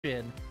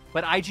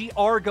But IG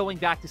are going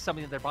back to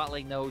something that their bot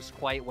lane knows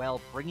quite well,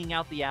 bringing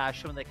out the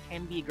Ashe, someone that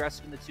can be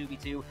aggressive in the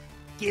 2v2,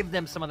 give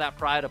them some of that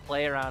pride to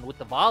play around with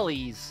the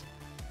volleys,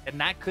 and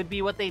that could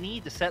be what they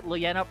need to set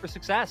Leyan up for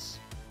success.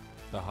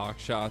 The hawk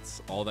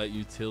shots, all that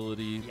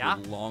utility,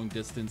 the long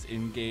distance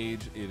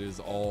engage, it is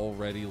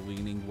already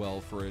leaning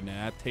well for an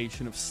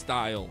adaptation of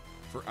style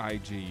for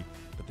IG.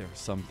 But there are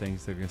some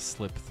things that are going to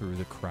slip through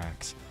the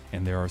cracks,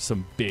 and there are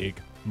some big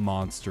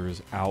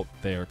monsters out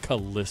there.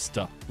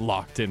 Callista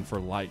locked in for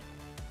light.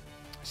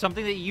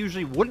 Something that you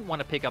usually wouldn't want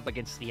to pick up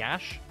against the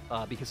Ashe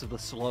because of the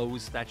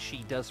slows that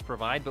she does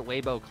provide, but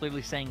Weibo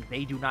clearly saying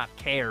they do not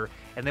care,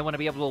 and they want to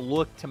be able to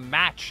look to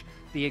match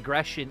the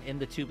aggression in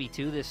the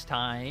 2v2 this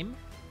time.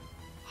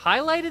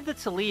 Highlighted the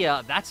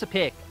Talia. That's a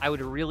pick I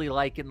would really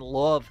like and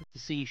love to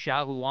see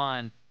Xiaohu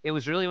on. It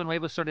was really when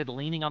Weibo started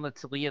leaning on the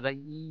Talia that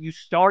you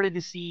started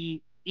to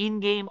see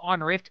in-game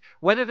on Rift,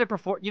 whether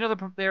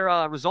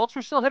their results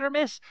were still hit or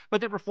miss,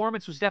 but their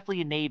performance was definitely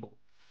enabled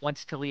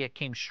once Talia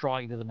came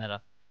strong into the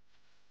meta.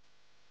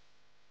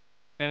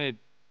 And it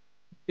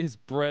is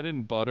bread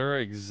and butter,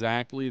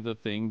 exactly the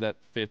thing that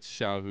fits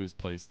Xiaohu's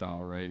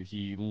playstyle, right?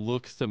 He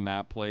looks to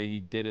map play. He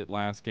did it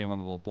last game on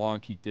the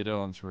LeBlanc. He did it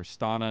on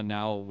Tristana.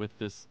 Now with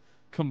this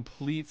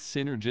complete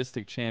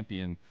synergistic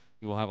champion,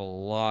 he will have a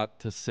lot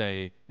to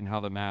say in how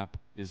the map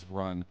is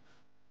run.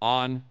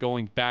 On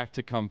going back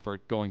to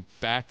comfort, going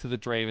back to the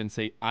Draven,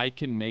 say, I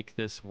can make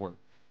this work.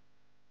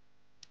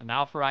 And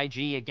now for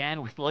IG,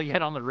 again, with Leyan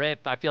on the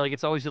Rift, I feel like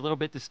it's always a little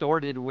bit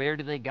distorted. Where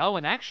do they go?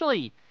 And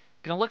actually,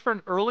 gonna look for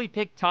an early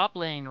pick top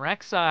lane.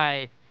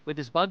 Rek'Sai, with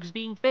his bugs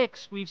being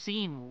fixed, we've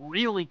seen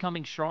really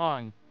coming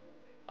strong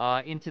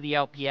into the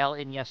LPL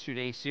in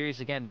yesterday's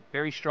series. Again,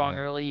 very strong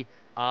early.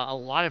 A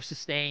lot of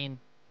sustain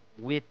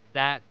with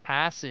that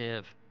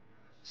passive.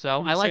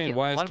 So I like it.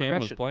 YSKM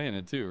was playing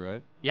it too,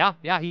 right?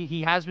 Yeah,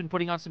 he has been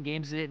putting on some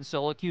games in it in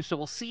solo queue, so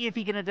we'll see if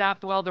he can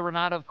adapt well. The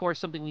Renata, of course,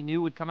 something we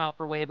knew would come out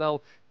for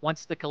Weibo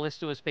once the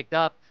Callisto was picked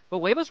up. But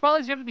Weibo's probably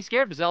going to have to be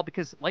scared, Mazel,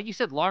 because, like you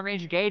said,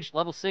 long-range engage,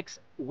 level 6,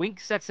 Wink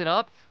sets it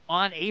up,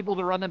 unable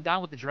to run them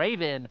down with the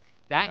Draven.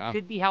 That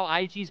could be how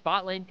IG's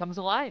bot lane comes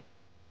alive.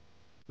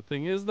 The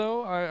thing is,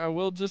 though, I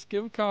will just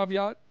give a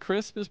caveat.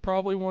 Crisp is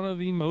probably one of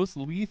the most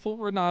lethal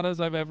Renatas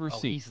I've ever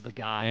seen. He's the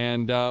guy.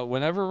 And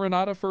whenever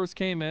Renata first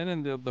came in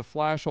and the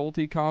flash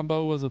ulti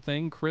combo was a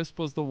thing, Crisp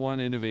was the one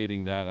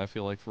innovating that, I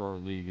feel like, for our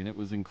league. And it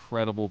was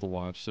incredible to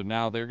watch. So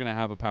now they're going to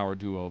have a power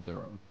duo of their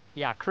own.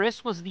 Yeah,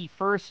 Chris was the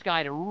first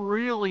guy to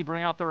really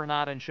bring out the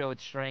Renata and show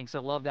its strengths. I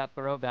love that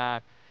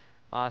throwback.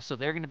 So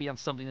they're going to be on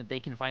something that they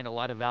can find a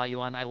lot of value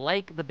on. I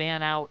like the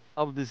ban out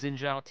of the Xin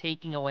Zhao,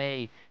 taking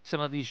away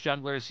some of these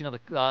junglers. You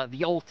know,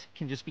 the ult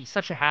can just be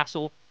such a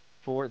hassle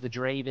for the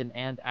Draven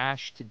and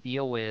Ashe to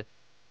deal with.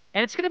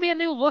 And it's going to be a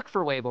new look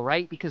for Weibo,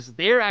 right? Because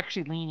they're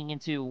actually leaning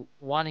into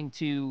wanting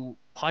to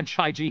punch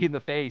IG in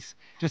the face,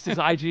 just as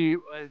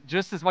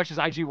just as much as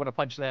IG want to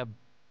punch them.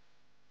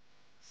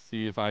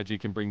 See if IG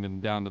can bring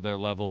them down to their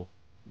level.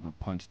 I'll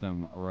punch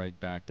them right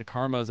back. The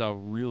Karma is a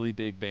really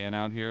big ban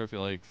out here. I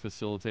feel like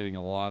facilitating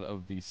a lot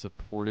of the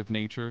supportive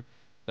nature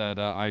that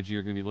IG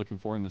are going to be looking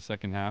for in the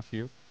second half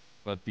here.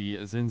 But the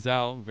Xin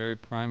Zhao, very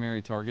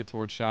primary target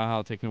towards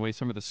XiaoHao, taking away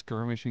some of the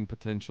skirmishing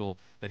potential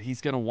that he's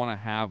going to want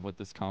to have with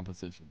this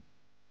composition.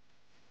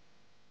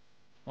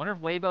 I wonder if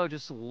Weibo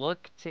just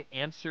look to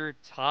answer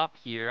top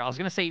here. I was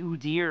going to say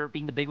Udyr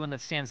being the big one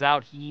that stands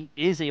out. He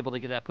is able to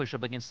get that push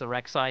up against the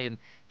Rek'Sai and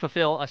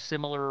fulfill a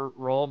similar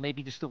role,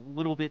 maybe just a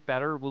little bit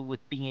better with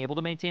being able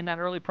to maintain that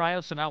early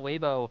prio. So now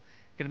Weibo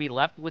going to be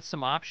left with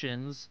some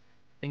options.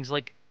 Things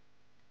like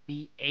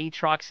the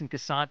Aatrox and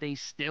Cassante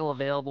still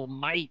available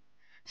might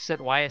set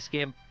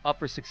YSKM up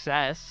for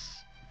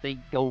success if they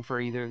go for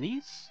either of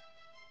these.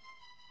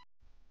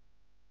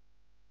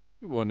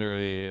 Wonder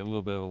a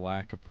little bit of a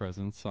lack of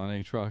presence on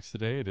Aatrox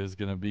today. It is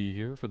going to be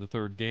here for the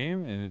third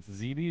game, and it's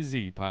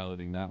ZDZ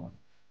piloting that one.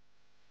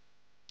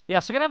 Yeah,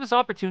 so going to have his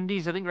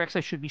opportunities. I think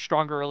Rek'Sai should be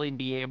stronger early and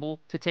be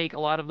able to take a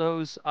lot of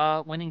those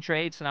winning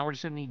trades. So now we're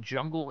just going to need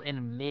jungle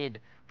and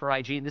mid for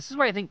IG. And this is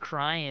where I think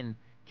Cryin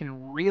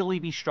can really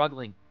be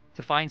struggling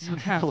to find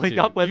something to link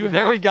up with.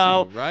 There we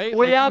go. Right?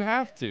 You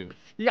have to.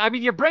 Yeah, I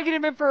mean, you're bringing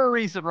him in for a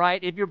reason,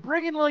 right? If you're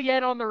bringing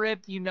Leyan on the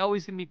Rift, you know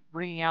he's going to be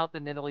bringing out the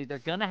Nidalee. They're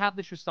going to have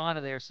the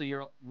Tristana there, so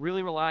you're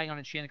really relying on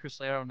Enchanted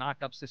Crusader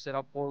knockups to set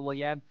up for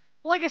Leyan.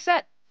 But like I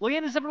said,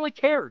 Leyan has never really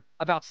cared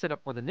about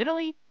setup for the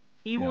Nidalee.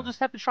 He will just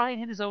have to try and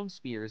hit his own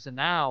spears. And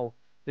now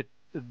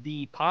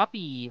the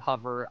Poppy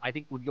hover, I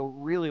think, would go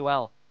really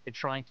well at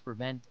trying to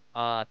prevent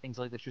things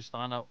like the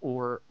Tristana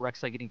or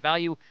Rek'Sai getting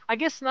value. I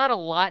guess not a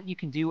lot you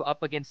can do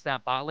up against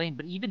that bot lane,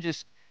 but even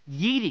just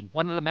yeeting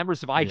one of the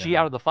members of IG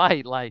out of the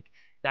fight, like,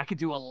 that could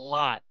do a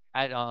lot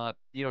at,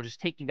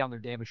 just taking down their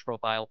damage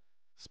profile.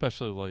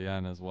 Especially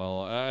Leyan as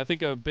well. I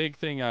think a big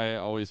thing I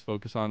always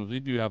focus on is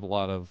we do have a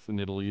lot of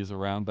Nidalees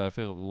around, but I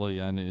feel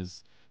Leyan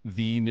is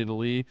the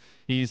Nidalee.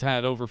 He's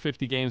had over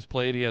 50 games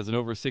played. He has an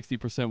over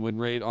 60% win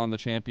rate on the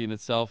champion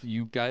itself.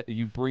 You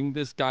bring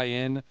this guy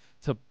in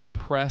to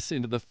press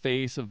into the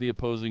face of the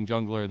opposing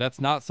jungler. That's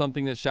not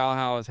something that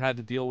XiaoHao has had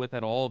to deal with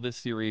at all this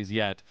series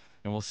yet,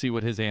 and we'll see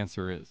what his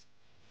answer is.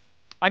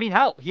 I mean,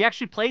 hell, he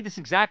actually played this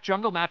exact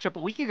jungle matchup a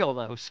week ago,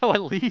 though. So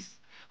at least,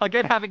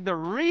 again, having the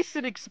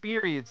recent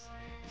experience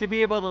to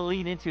be able to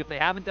lean into. If they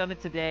haven't done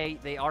it today,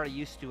 they are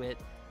used to it.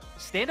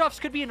 Standoffs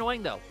could be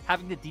annoying, though,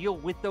 having to deal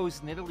with those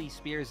Nidalee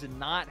spears and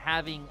not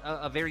having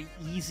a very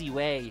easy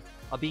way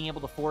of being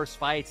able to force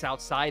fights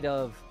outside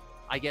of,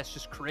 I guess,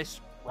 just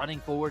Chris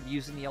running forward,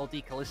 using the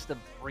LD Kalista,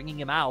 bringing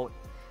him out.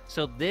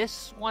 So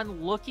this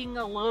one looking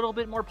a little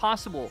bit more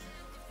possible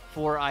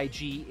for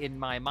IG in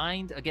my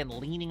mind. Again,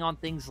 leaning on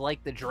things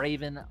like the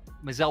Draven.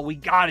 Mazel, we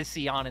got to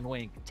see On and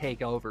Wink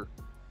take over.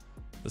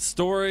 The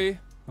story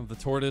of the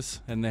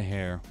tortoise and the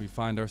hare. We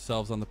find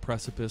ourselves on the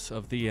precipice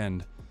of the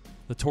end.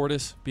 The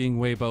tortoise being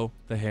Weibo,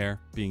 the hare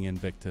being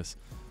Invictus.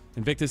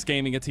 Invictus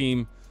Gaming, a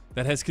team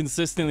that has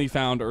consistently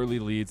found early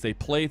leads. They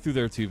play through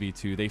their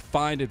 2v2. They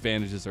find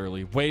advantages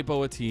early.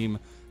 Weibo, a team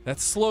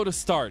that's slow to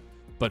start,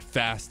 but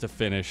fast to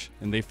finish.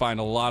 And they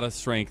find a lot of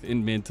strength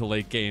in mid to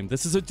late game.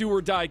 This is a do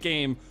or die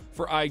game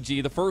for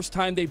IG. The first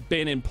time they've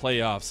been in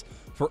playoffs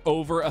for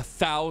over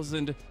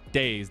 1,000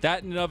 days.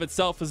 That in and of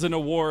itself is an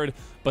award,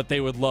 but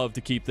they would love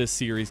to keep this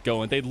series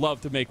going. They'd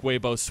love to make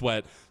Weibo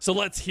sweat. So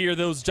let's hear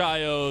those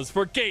Gios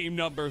for game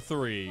number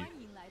 3.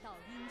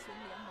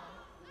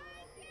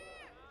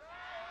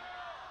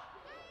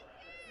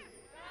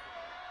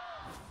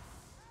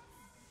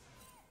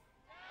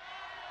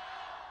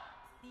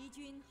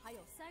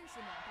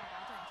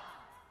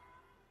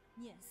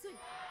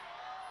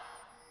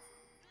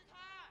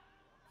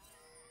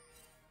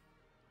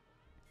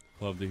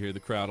 Love to hear the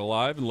crowd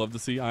alive and love to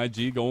see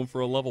IG going for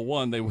a level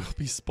 1. They will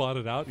be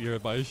spotted out here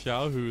by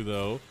Xiaohu,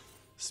 though.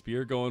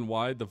 Spear going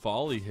wide, the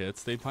volley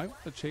hits. They might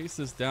want to chase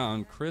this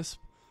down. Crisp,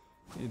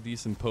 a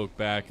decent poke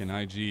back, and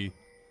IG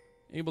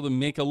able to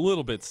make a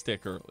little bit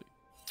stick early.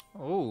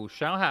 Oh,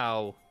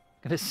 XiaoHao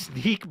gonna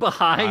sneak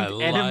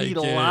behind enemy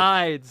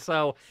lines.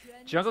 So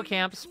jungle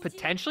camps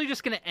potentially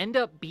just gonna end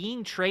up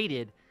being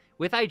traded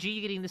with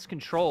IG getting this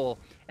control.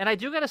 And I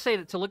do gotta say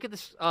that to look at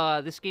this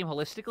this game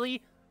holistically,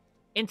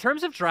 in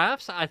terms of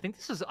drafts, I think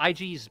this is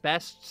IG's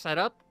best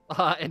setup.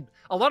 And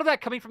a lot of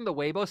that coming from the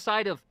Weibo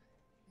side of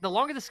the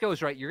longer this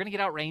goes, right, you're going to get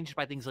outranged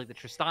by things like the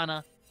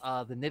Tristana,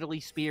 the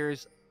Nidalee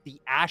spears, the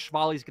Ashe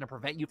volley is going to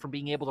prevent you from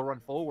being able to run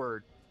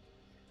forward.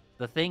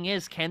 The thing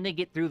is, can they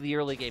get through the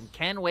early game?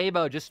 Can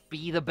Weibo just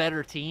be the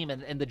better team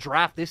and the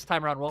draft this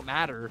time around won't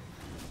matter?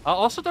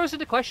 Also throws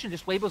into question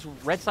just Weibo's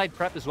red side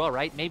prep as well,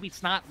 right? Maybe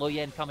it's not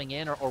Leyan coming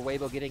in or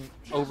Weibo getting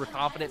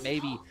overconfident.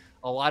 Maybe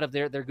a lot of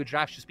their good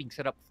drafts just being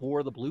set up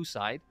for the blue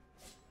side.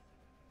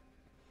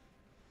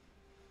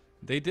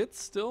 They did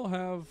still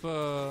have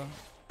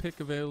pick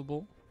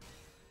available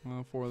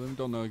for them.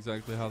 Don't know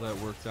exactly how that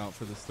worked out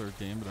for this third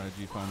game, but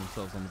IG found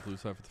themselves on the blue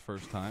side for the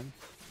first time.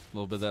 A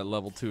little bit of that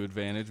level 2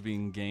 advantage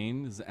being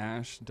gained as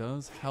Ashe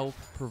does help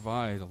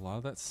provide a lot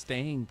of that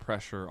staying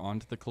pressure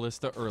onto the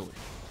Kalista early.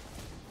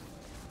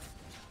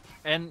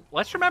 And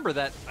let's remember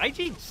that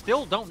IG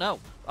still don't know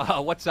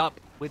what's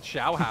up with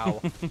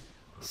XiaoHao.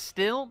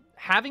 Still,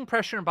 having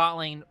pressure in bot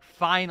lane,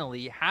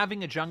 finally,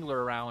 having a jungler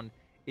around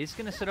is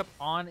going to set up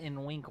On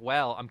and Wink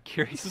well. I'm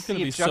curious This is to see going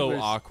to be if so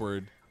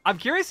awkward. I'm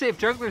curious to see if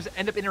junglers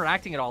end up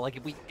interacting at all.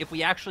 Like, if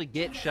we actually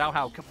get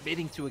XiaoHao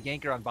committing to a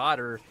ganker on bot,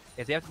 or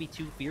if they have to be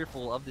too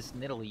fearful of this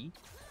Nidalee.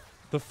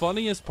 The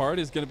funniest part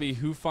is going to be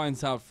who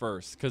finds out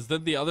first, because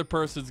then the other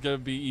person's going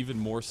to be even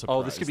more surprised.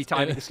 Oh, this could be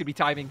timing. This could be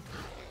timing.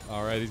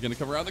 All right, he's going to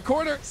come around the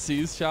corner.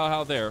 Sees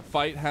XiaoHao there.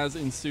 Fight has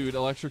ensued.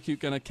 Electrocute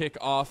going to kick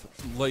off.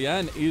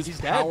 Leyan is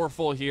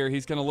powerful here.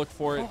 He's going to look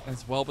for it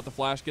as well, but the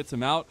flash gets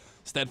him out.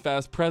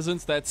 Steadfast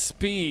presence, that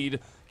speed,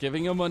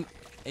 giving him an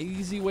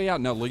easy way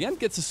out. Now, Leyan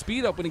gets a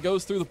speed up when he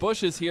goes through the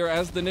bushes here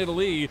as the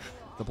Nidalee.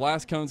 The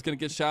blast cone's going to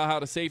get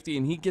XiaoHao to safety,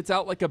 and he gets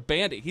out like a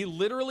bandit. He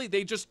literally,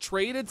 they just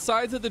traded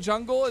sides of the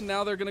jungle, and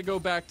now they're going to go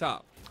back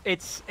top.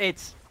 It's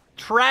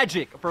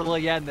tragic for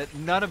Leyan that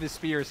none of his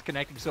spears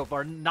connecting so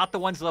far. Not the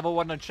ones level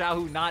 1 on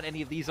Xiaohu, not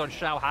any of these on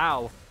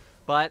XiaoHao.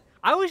 But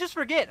I always just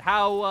forget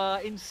how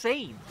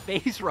insane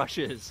phase rush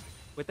is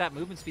with that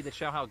movement speed that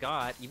XiaoHao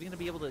got. Even going to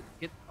be able to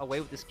get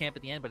away with this camp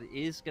at the end, but it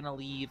is going to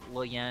leave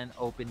Leyan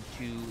open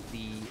to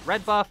the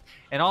red buff.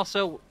 And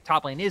also,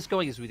 top lane is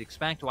going as we'd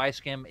expect.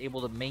 YSKM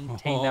able to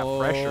maintain that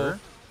pressure.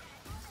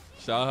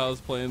 XiaoHao's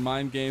playing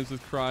mind games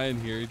with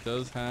Cryin here. He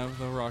does have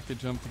the rocket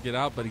jump to get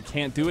out, but he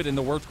can't do it in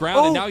the worst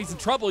ground, and now he's in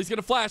trouble. He's going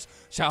to flash.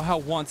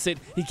 XiaoHao wants it.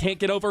 He can't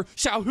get over.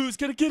 Xiaohu's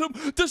going to get him.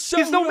 Does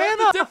Xiaohu have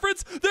the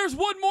difference? There's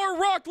one more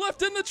rock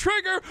left in the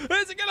trigger.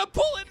 Is he going to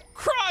pull it?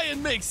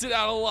 Cryin makes it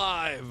out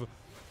alive.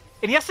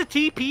 And he has to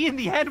TP in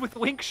the end with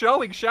Wink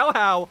showing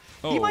XiaoHao.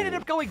 He might end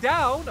up going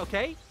down,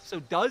 okay? So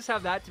does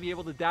have that to be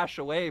able to dash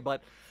away,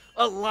 but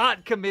a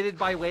lot committed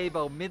by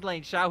Weibo. Mid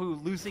lane,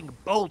 Xiaohu losing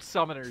both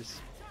summoners.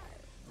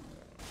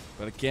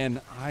 But again,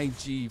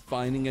 IG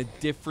finding a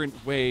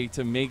different way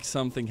to make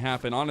something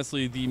happen.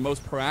 Honestly, the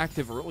most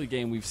proactive early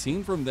game we've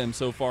seen from them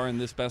so far in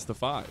this best of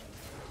 5.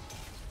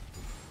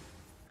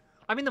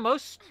 I mean, the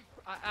most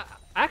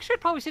Actually,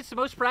 I'd probably say it's the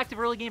most proactive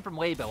early game from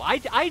Weibo.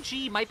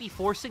 IG might be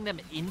forcing them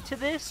into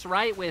this,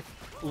 right, with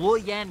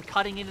Leyan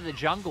cutting into the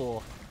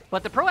jungle.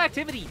 But the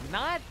proactivity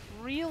not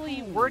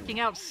really working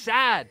out.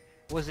 Sad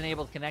wasn't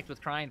able to connect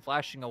with Cryin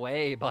flashing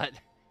away, but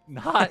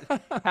not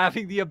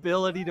having the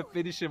ability to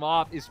finish him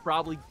off is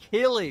probably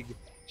killing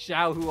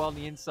Xiaohu on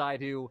the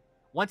inside, who,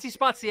 once he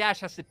spots the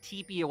Ashe, has to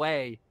TP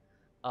away,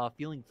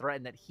 feeling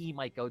threatened that he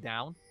might go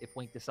down if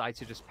Wink decides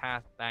to just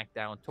path back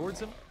down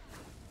towards him.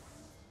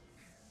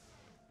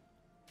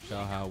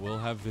 XiaoHao will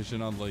have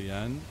vision on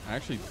Leyan.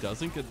 Actually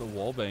doesn't get the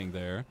wallbang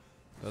there.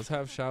 Does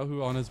have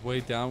Xiaohu on his way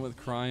down with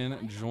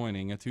Cryin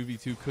joining. A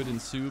 2v2 could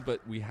ensue,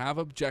 but we have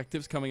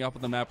objectives coming up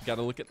on the map. We got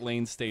to look at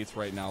lane states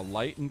right now.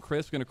 Light and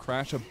Crisp going to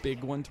crash a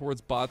big one towards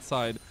bot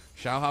side.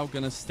 XiaoHao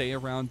going to stay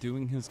around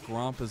doing his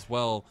Gromp as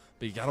well.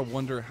 But you got to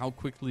wonder how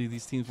quickly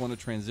these teams want to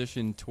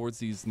transition towards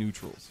these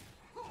neutrals.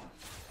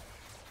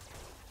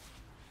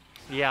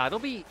 Yeah, it'll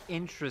be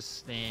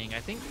interesting.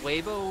 I think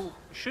Weibo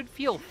should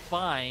feel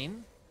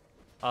fine.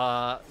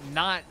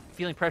 Not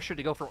feeling pressured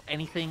to go for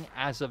anything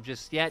as of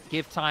just yet.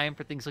 Give time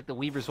for things like the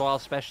Weaver's Wall,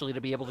 especially,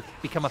 to be able to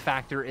become a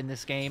factor in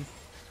this game.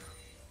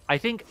 I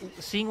think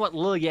seeing what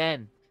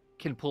Leyan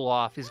can pull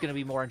off is going to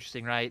be more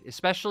interesting, right?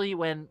 Especially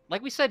when,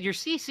 like we said, your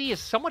CC is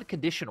somewhat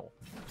conditional.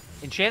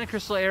 Enchanted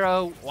Crystal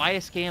Arrow,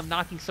 YSKM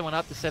knocking someone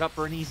up to set up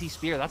for an easy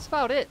spear. That's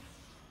about it.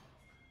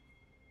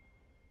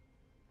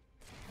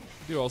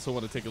 I do also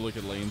want to take a look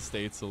at lane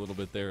states a little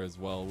bit there as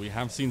well. We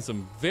have seen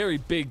some very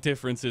big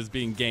differences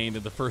being gained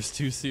in the first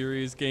two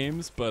series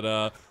games,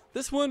 but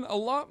this one, a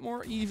lot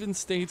more even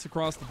states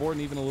across the board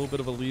and even a little bit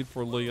of a lead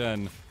for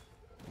Leyan.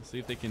 We'll see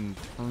if they can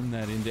turn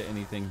that into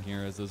anything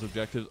here, as those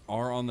objectives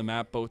are on the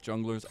map. Both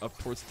junglers up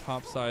towards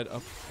top side,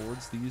 up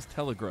towards these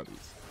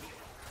telegrubbies.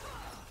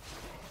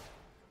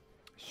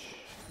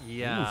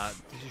 Yeah,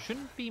 there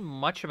shouldn't be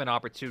much of an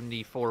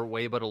opportunity for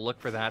Weibo to look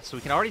for that. So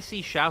we can already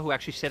see Xiaohu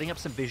actually setting up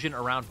some vision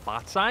around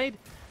bot side.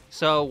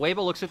 So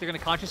Weibo looks like they're going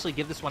to consciously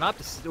give this one up.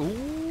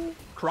 Ooh,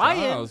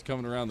 Cryin! was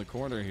coming around the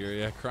corner here.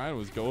 Yeah, Cryin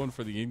was going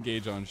for the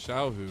engage on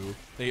Xiaohu.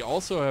 They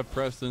also have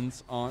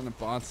presence on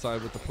bot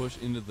side with the push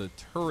into the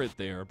turret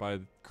there by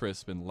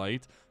Crisp and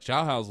Light.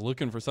 XiaoHao's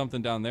looking for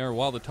something down there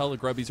while the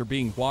telegrubbies are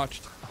being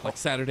watched like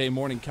Saturday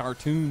morning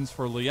cartoons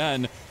for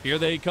Leyan. Here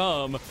they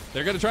come.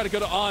 They're going to try to go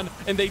to On,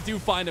 and they do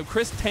find him.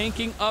 Crisp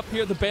tanking up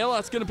here. The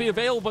bailout's going to be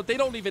available, but they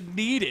don't even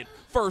need it.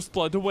 First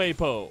blood to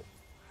Weibo.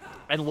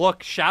 And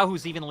look,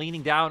 Xiaohu's even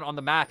leaning down on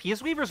the map. He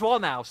has Weaver's Wall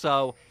now,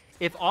 so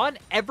if On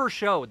ever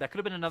showed, that could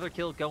have been another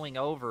kill going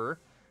over.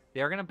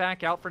 They're going to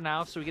back out for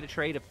now, so we get a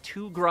trade of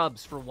 2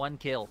 grubs for 1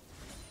 kill.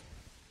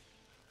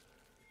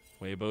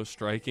 Weibo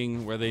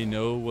striking where they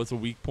know was a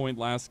weak point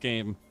last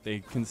game. They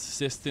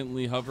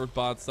consistently hovered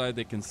bot side.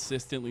 They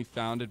consistently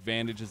found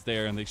advantages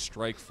there, and they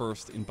strike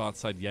first in bot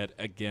side yet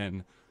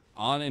again.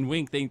 On and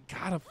Wink, they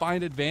gotta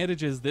find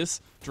advantages. This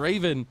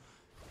Draven,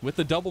 with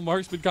the double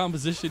marksman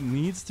composition,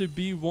 needs to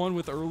be won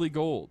with early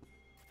gold.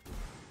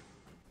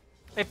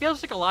 It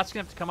feels like a lot's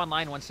going to have to come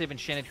online once they've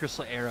enchanted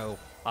Crystal Arrow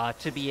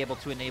to be able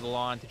to enable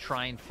On to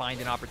try and find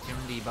an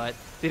opportunity. But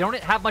they don't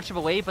have much of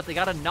a wave, but they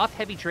got enough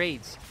heavy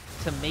trades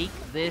to make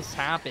this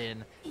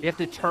happen. They have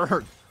to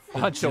turn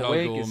onto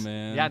Wink.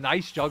 Yeah,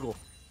 nice juggle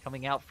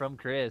coming out from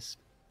Crisp.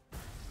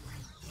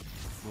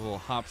 A little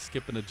hop,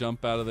 skip, and a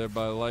jump out of there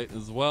by Light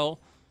as well.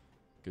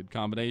 Good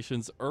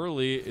combinations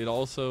early. It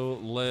also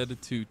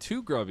led to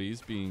 2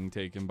 grubbies being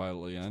taken by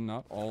Leyan.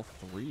 Not all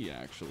 3,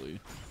 actually.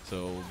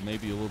 So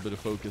maybe a little bit of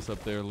focus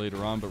up there later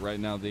on. But right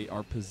now they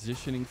are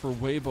positioning for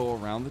Weibo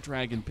around the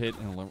Dragon Pit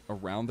and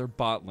around their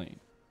bot lane.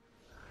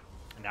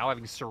 Now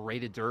having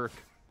serrated Dirk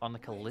on the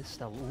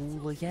Callista. Ooh,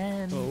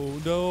 Leyan. Oh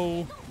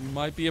no, you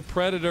might be a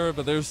predator,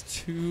 but there's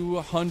 2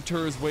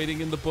 hunters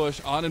waiting in the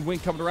bush. On and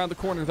Wink coming around the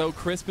corner though.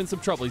 Crisp in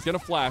some trouble. He's gonna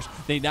flash.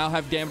 They now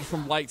have damage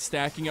from Light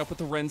stacking up with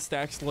the Ren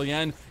stacks.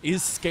 Leyan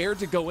is scared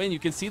to go in. You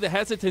can see the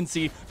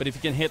hesitancy, but if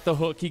he can hit the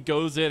hook, he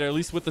goes in, or at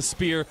least with the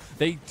spear.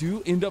 They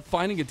do end up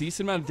finding a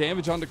decent amount of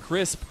damage onto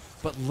Crisp,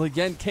 but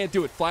Leyan can't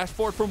do it. Flash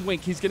forward from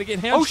Wink. He's going to get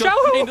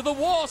hamstrung into the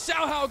wall.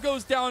 XiaoHao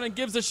goes down and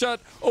gives a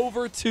shot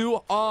over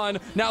to On.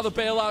 Now the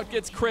bailout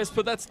gets Crisp,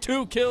 but that's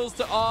 2 kills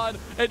to On.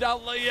 And now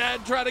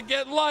Leyan trying to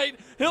get Light.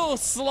 He'll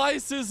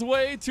slice his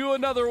way to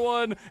another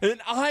one. And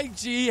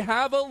IG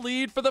have a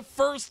lead for the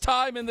first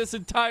time in this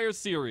entire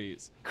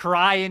series.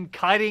 Cryin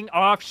cutting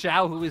off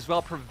Xiaohu as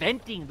well,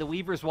 preventing the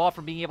Weaver's Wall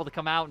from being able to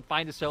come out and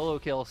find a solo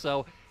kill.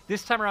 So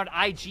this time around,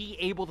 IG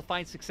able to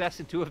find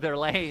success in 2 of their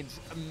lanes.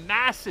 A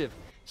massive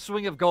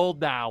swing of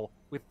gold now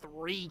with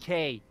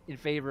 3K in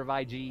favor of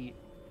IG.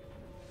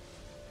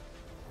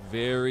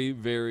 Very,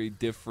 very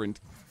different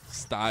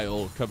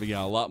style coming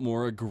out. A lot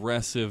more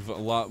aggressive, a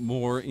lot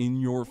more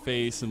in your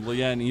face. And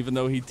Leyan, even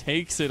though he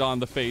takes it on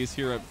the face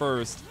here at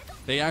first,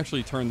 they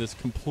actually turn this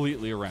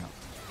completely around.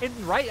 And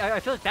right,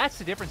 I feel like that's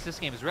the difference this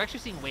game, is we're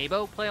actually seeing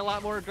Weibo play a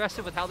lot more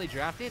aggressive with how they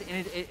drafted,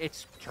 and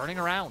it's turning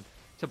around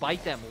to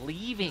bite them,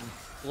 leaving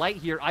Light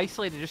here,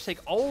 isolated, just take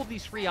all of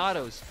these free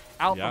autos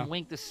out Yeah. from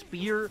Wink. The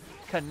spear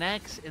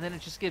connects, and then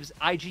it just gives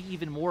IG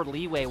even more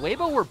leeway.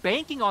 Weibo were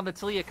banking on the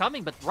Talia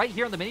coming, but right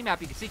here on the minimap,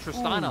 you can see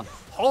Tristana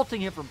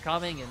halting him from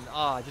coming,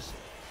 and just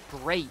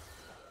great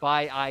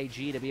by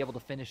IG to be able to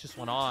finish this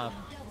one off.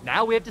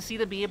 Now we have to see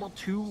them be able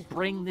to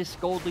bring this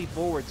gold lead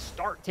forward,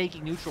 start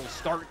taking neutrals,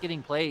 start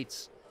getting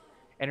plates,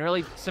 and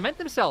really cement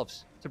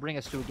themselves to bring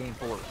us to a game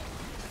 4.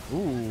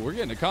 Ooh, we're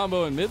getting a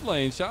combo in mid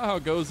lane.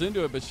 XiaoHao goes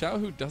into it, but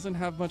Xiaohu doesn't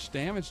have much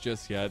damage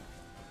just yet.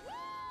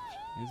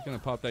 He's going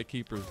to pop that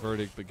Keeper's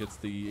Verdict, but gets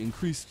the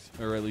increased,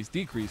 or at least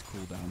decreased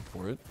cooldown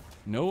for it.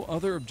 No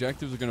other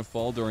objectives are going to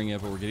fall during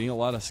it, but we're getting a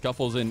lot of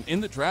scuffles. And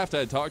in the draft, I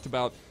had talked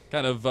about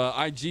kind of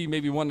IG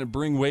maybe wanting to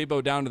bring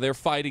Weibo down to their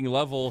fighting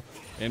level,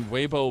 and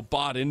Weibo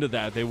bought into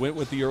that. They went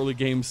with the early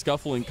game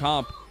scuffling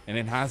comp, and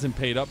it hasn't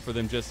paid up for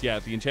them just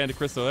yet. The Enchanted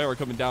Crystal there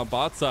coming down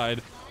bot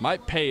side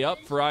might pay up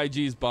for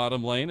IG's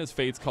bottom lane, as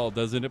Fate's Call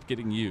does end up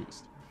getting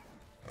used.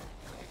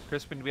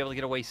 Crispin to be able to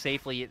get away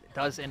safely. It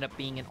does end up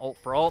being an ult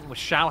for ult, and with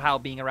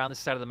XiaoHao being around this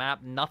side of the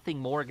map, nothing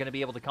more going to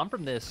be able to come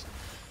from this.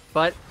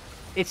 But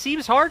it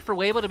seems hard for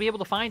Weibo to be able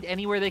to find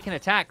anywhere they can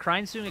attack.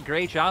 Cryine's doing a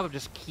great job of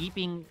just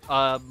keeping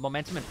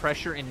momentum and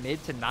pressure in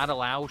mid to not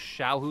allow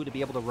Xiaohu to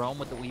be able to roam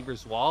with the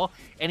Weaver's Wall.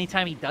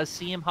 Anytime he does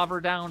see him hover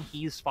down,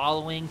 he's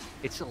following.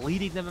 It's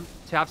leading them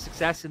to have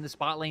success in the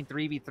spot lane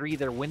 3v3.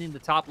 They're winning the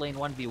top lane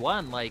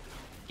 1v1. Like,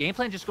 game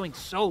plan just going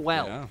so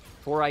well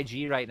for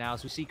IG right now.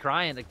 As we see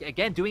Cryin,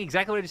 again, doing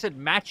exactly what I just said,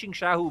 matching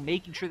Xiaohu,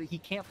 making sure that he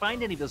can't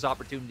find any of those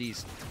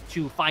opportunities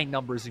to find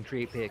numbers and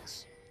create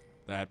picks.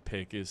 That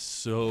pick is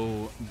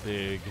so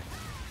big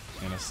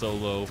in a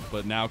solo,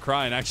 but now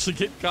Cryin actually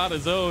get caught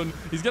his own.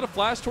 He's going to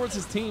flash towards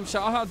his team.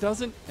 XiaoHao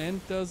doesn't,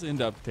 and does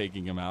end up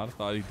taking him out. I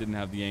thought he didn't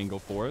have the angle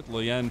for it.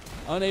 Leyan,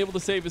 unable to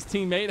save his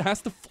teammate,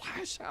 has to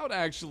flash out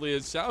actually,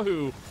 as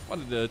Xiaohu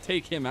wanted to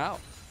take him out.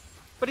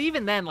 But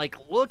even then, like,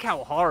 look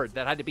how hard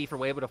that had to be for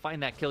Weibo to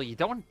find that kill. You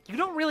don't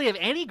really have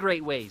any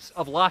great ways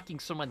of locking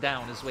someone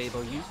down as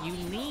Weibo. You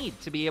need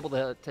to be able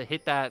to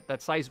hit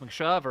that seismic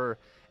shove, or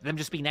them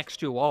just be next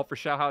to a wall for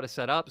XiaoHao to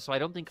set up. So I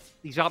don't think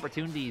these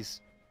opportunities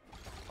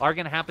are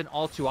going to happen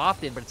all too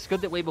often, but it's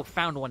good that Weibo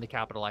found one to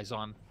capitalize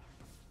on.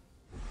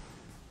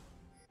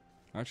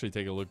 Actually,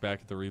 take a look back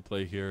at the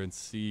replay here and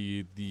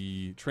see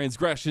the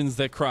transgressions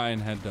that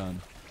Cryin had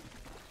done.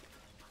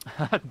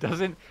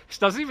 doesn't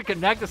even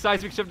connect the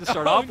seismic shift to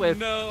start off with.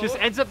 No. Just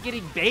ends up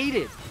getting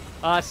baited.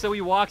 So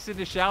he walks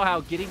into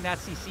XiaoHao, getting that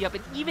CC up,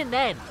 and even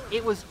then,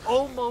 it was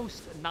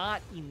almost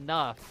not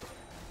enough.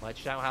 But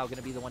XiaoHao going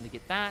to be the one to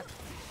get that.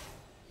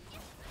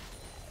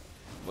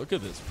 Look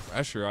at this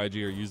pressure IG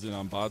are using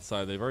on bot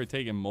side. They've already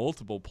taken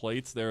multiple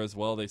plates there as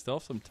well. They still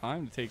have some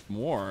time to take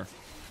more.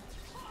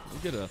 We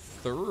get a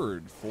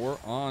third for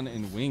On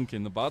and Wink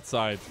in the bot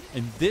side.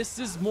 And this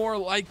is more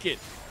like it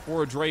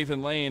for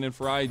Draven lane and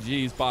for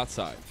IG's bot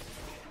side.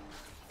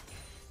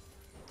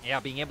 Yeah,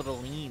 being able to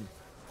lean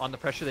on the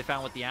pressure they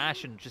found with the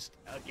Ashe, and just,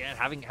 again,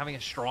 having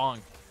a strong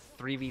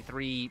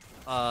 3v3,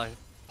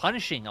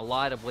 punishing a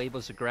lot of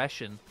Weibo's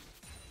aggression.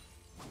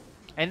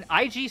 And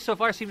IG so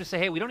far seem to say,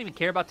 hey, we don't even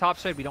care about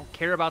topside. We don't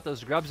care about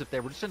those grubs up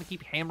there. We're just going to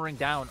keep hammering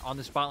down on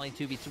the spot lane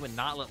 2v2 and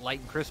not let Light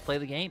and Chris play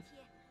the game.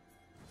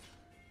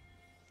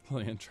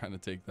 Leyan trying to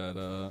take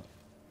that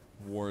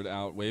ward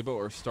out. Weibo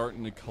are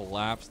starting to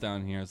collapse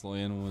down here as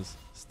Leyan was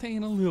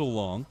staying a little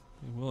long.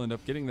 They will end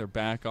up getting their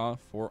back off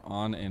for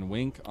On and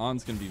Wink.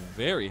 On's going to be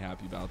very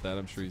happy about that.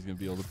 I'm sure he's going to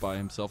be able to buy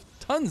himself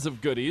tons of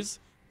goodies.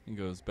 He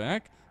goes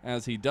back.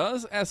 As he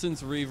does,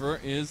 Essence Reaver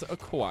is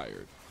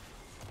acquired.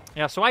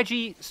 Yeah, so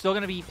IG still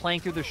going to be playing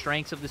through the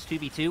strengths of this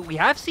 2v2. We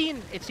have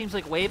seen, it seems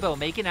like, Weibo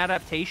make an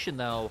adaptation,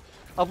 though,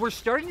 of we're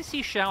starting to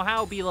see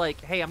XiaoHao be like,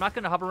 hey, I'm not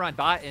going to hover around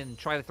bot and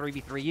try to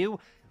 3v3 you.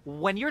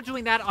 When you're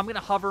doing that, I'm going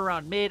to hover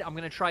around mid. I'm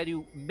going to try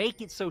to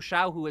make it so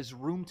Xiaohu has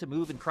room to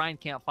move and Cryin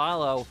can't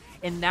follow.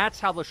 And that's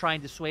how they're trying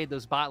to dissuade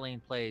those bot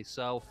lane plays.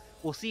 So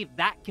we'll see if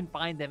that can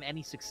find them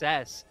any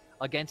success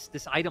against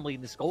this item lead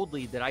and this gold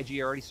lead that IG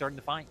are already starting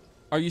to find.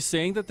 Are you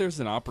saying that there's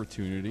an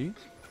opportunity?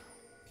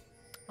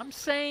 I'm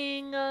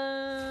saying,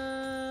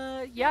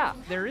 yeah,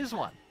 there is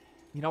one.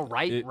 You know,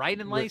 right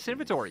in Light's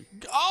inventory.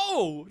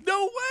 Oh,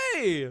 no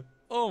way!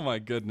 Oh my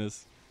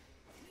goodness.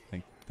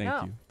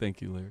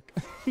 Thank you, Lyric.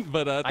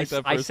 But I think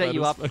that I set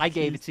you up. I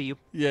gave it to you.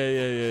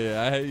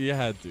 Yeah. You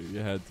had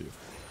to.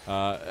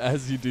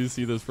 As you do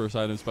see those first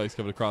item spikes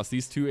coming across,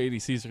 these two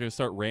ADCs are going to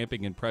start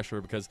ramping in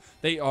pressure because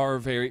they are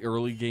very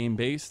early game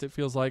based. It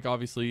feels like,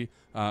 obviously,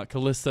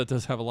 Kalista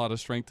does have a lot of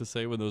strength to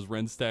say when those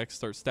Ren stacks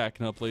start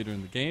stacking up later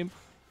in the game.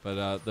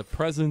 But the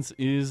presence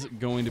is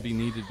going to be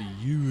needed to be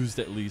used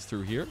at least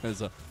through here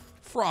as a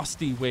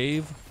frosty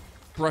wave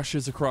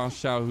brushes across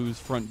Xiaohu's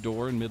front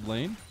door in mid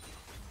lane.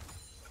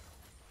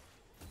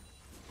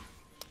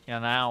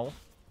 And now,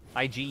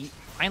 IG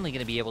finally going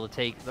to be able to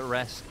take the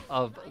rest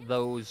of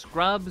those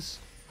grubs.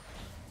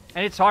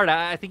 And it's hard.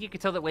 I think you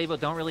can tell that Weibo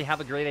don't really have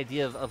a great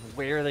idea of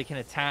where they can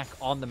attack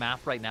on the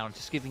map right now, and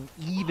just giving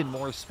even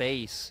more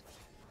space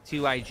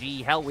to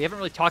IG. Hell, we haven't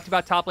really talked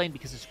about top lane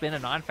because it's been a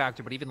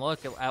non-factor, but even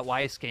look at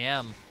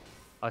YSKM.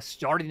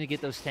 starting to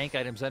get those tank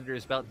items under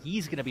his belt.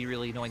 He's going to be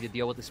really annoying to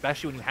deal with,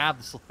 especially when you have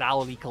this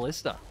lethality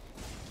Kalista.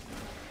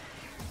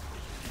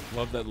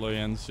 Love that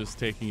Leyan's just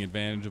taking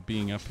advantage of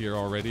being up here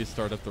already to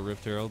start up the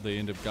Rift Herald. They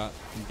end up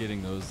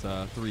getting those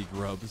 3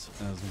 grubs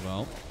as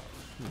well.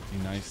 Be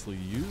nicely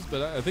used,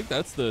 but I think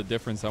that's the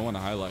difference I want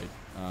to highlight.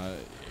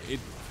 It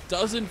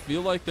doesn't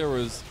feel like there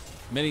was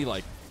many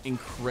like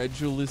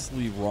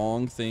incredulously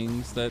wrong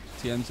things that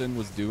Tianzhen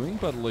was doing,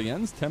 but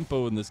Leyan's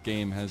tempo in this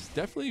game has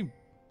definitely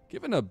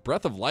given a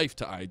breath of life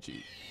to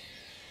IG.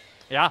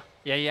 Yeah.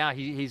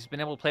 He's been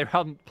able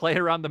to play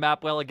around the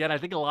map well again. I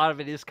think a lot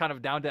of it is kind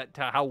of down to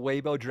how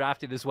Weibo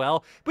drafted as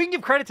well. We can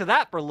give credit to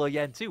that for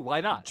Leyan too.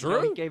 Why not?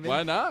 True.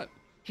 Why not?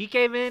 He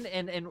came in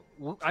and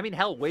I mean,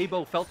 hell,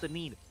 Weibo felt the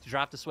need to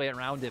draft his way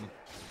around him.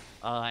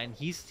 And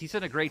he's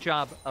done a great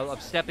job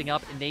of stepping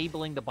up,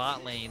 enabling the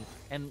bot lane,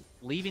 and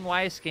leaving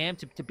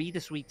YSKM to be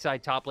the sweet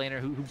side top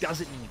laner who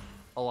doesn't need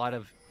a lot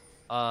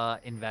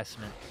of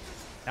investment.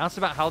 Now it's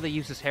about how they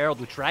use this Herald.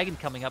 With Dragon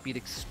coming up, you'd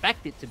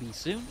expect it to be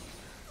soon.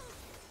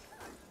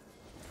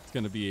 It's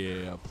going to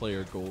be a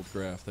player gold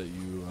graph that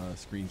you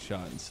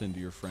screenshot and send to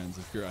your friends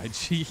if you're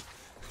IG.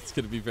 It's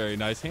going to be very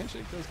nice.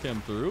 Handshake does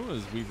come through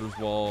as Weaver's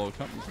Wall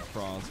comes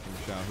across from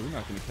Xiaohu.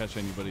 Not going to catch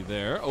anybody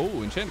there. Oh,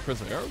 Enchanted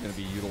Crystal Arrow going to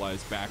be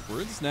utilized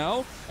backwards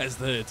now as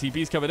the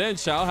TP's coming in.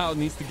 XiaoHao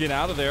needs to get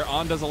out of there.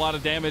 On does a lot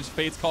of damage.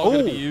 Fate's Call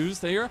going to be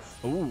used here.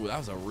 Oh, that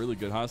was a really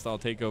good hostile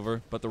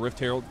takeover. But the Rift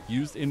Herald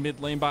used in mid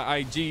lane by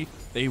IG.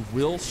 They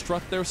will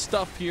strut their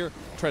stuff here,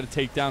 try to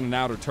take down an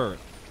outer turret.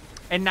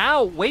 And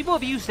now, Weibo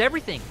have used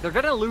everything. They're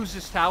going to lose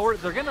this tower.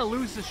 They're going to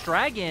lose this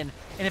dragon.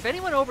 And if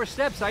anyone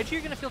oversteps, IG are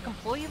going to feel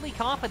completely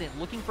confident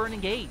looking for an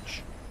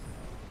engage.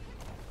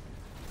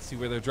 Let's see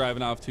where they're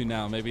driving off to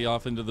now. Maybe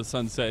off into the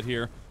sunset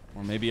here.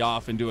 Or maybe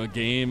off into a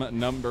game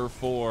number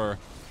 4.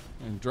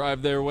 And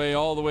drive their way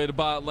all the way to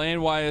bot lane.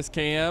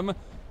 YSKM,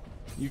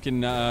 you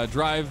can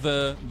drive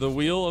the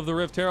wheel of the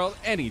Rift Herald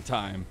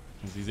anytime,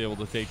 as he's able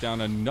to take down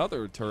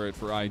another turret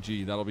for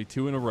IG. That'll be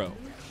 2 in a row.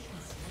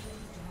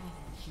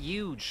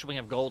 Huge swing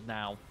of gold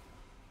now.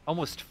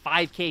 Almost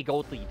 5k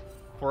gold lead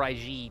for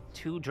IG.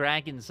 2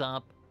 dragons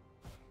up.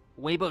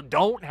 Weibo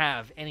don't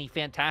have any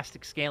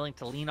fantastic scaling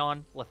to lean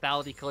on.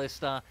 Lethality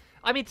Kalista.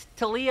 I mean,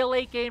 Talia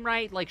late game,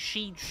 right? Like,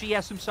 she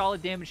has some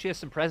solid damage, she has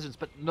some presence,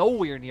 but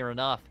nowhere near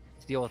enough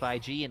to deal with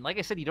IG. And like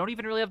I said, you don't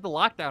even really have the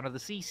lockdown or the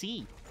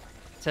CC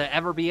to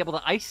ever be able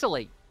to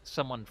isolate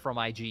someone from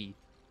IG.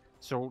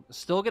 So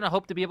still going to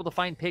hope to be able to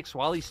find picks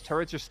while these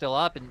turrets are still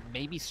up, and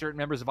maybe certain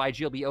members of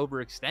IG will be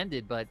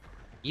overextended, but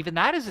even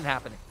that isn't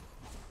happening.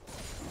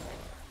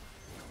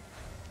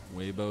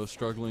 Weibo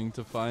struggling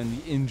to find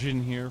the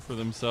engine here for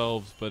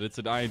themselves, but it's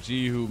an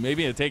IG who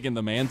maybe had taken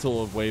the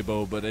mantle of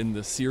Weibo, but in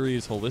the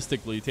series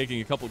holistically,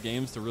 taking a couple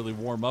games to really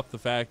warm up the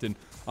fact, and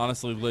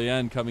honestly,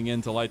 Leyan coming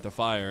in to light the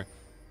fire.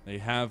 They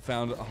have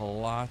found a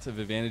lot of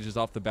advantages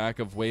off the back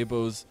of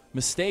Weibo's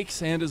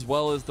mistakes, and as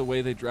well as the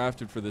way they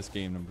drafted for this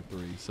game number 3.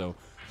 So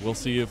we'll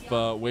see if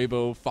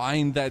Weibo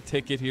find that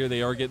ticket here.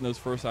 They are getting those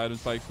first item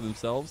spikes for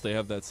themselves. They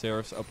have that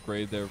Seraph's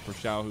upgrade there for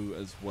Xiaohu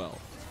as well.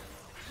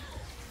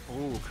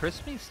 Ooh,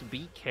 Chris needs to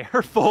be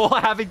careful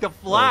having to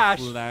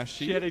flash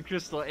Enchanted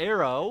Crystal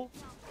Arrow.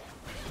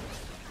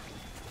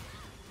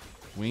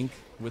 Wink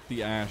with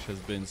the Ash has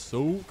been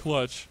so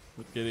clutch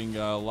with getting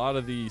a lot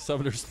of the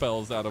summoner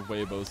spells out of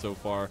Weibo so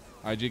far.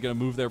 IG going to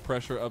move their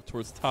pressure up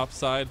towards top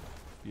side,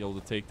 be able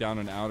to take down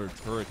an outer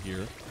turret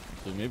here.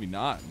 So maybe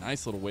not.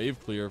 Nice little wave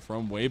clear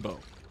from Weibo.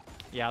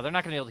 Yeah, they're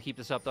not going to be able to keep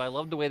this up, though. I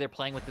love the way they're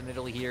playing with the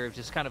Nidalee here,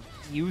 just kind of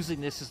using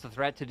this as the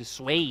threat to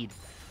dissuade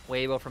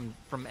Weibo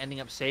from ending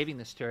up saving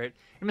this turret.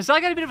 And Mazel,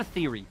 I got a bit of a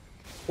theory.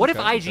 What if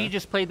IG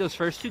just played those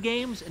first 2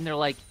 games, and they're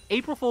like,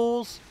 April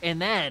Fools,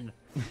 and then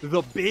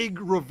the big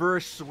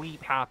reverse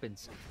sweep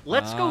happens.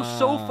 Let's go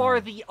so far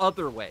the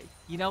other way.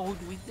 You know,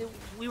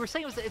 we were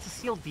saying it's a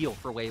sealed deal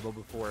for Weibo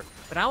before,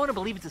 but I want to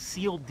believe it's a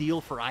sealed deal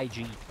for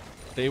IG.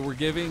 They were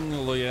giving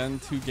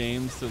Leyan 2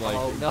 games to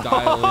like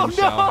dial in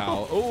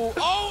XiaoHao.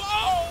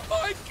 Oh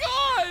my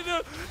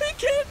God! He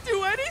can't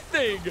do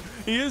anything.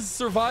 He is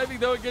surviving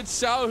though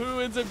against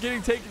Xiaohu. Ends up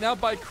getting taken out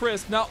by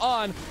Crisp. Now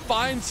On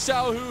finds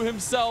Xiaohu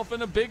himself,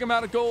 and a big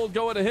amount of gold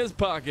going to his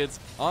pockets.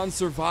 On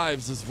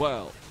survives as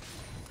well.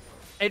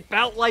 It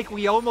felt like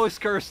we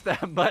almost cursed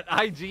them, but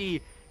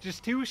IG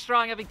just too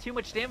strong, having too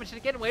much damage. And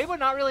again, Weibo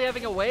not really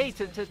having a way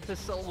to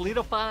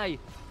solidify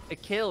a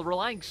kill,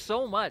 relying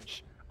so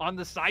much on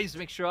the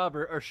seismic shrub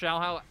or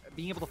XiaoHao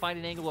being able to find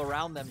an angle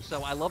around them.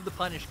 So I love the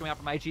punish coming out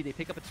from IG. They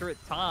pick up a turret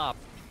top.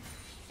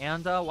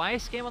 And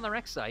YSKM on the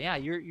Rex side. Yeah,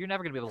 you're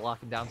never going to be able to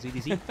lock him down,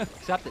 ZDZ.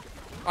 Accept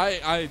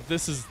it.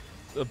 This is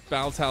a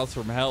bounce house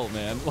from hell,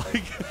 man.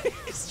 Like,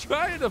 he's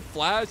trying to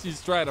flash,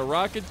 he's trying to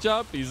rocket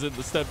jump, he's in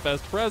the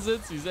steadfast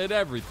presence, he's in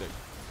everything.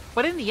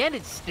 But in the end,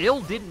 it still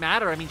didn't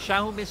matter. I mean,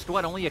 Xiaohu missed,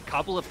 what, only a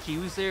couple of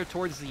Qs there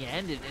towards the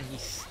end, and he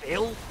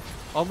still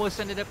almost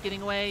ended up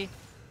getting away.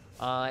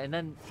 And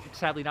then,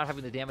 sadly, not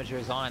having the damage there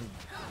is on,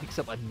 picks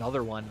up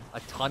another one. A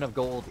ton of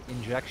gold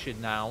injection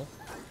now.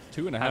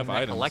 2.5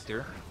 items.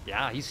 Collector.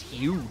 Yeah, he's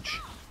huge.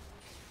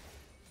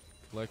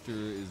 Lecter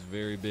is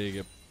very big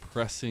at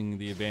pressing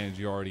the advantage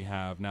you already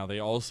have. Now they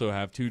also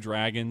have 2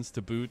 dragons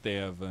to boot. They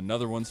have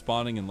another one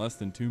spawning in less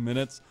than 2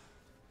 minutes.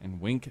 And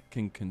Wink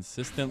can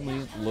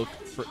consistently look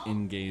for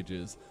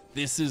engages.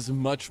 This is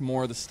much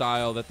more the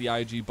style that the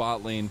IG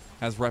bot lane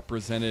has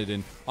represented,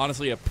 and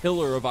honestly a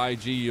pillar of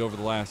IG over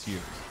the last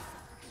years.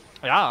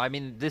 Yeah, I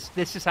mean,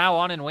 this is how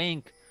On and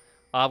Wink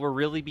were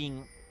really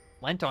being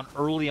lent on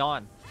early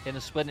on in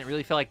the split, and it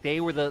really felt like they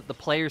were the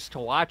players to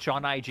watch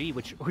on IG,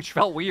 which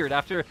felt weird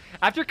after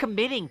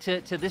committing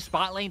to this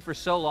bot lane for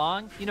so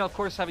long. You know, of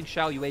course, having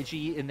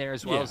Xiaohu in there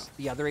as well as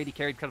the other AD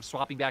carry kind of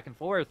swapping back and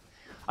forth.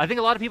 I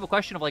think a lot of people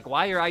question of like,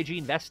 why are IG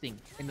investing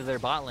into their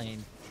bot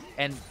lane?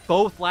 And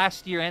both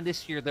last year and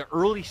this year, the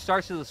early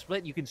starts of the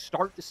split, you can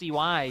start to see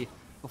why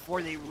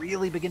before they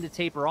really begin to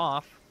taper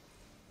off.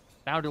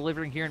 Now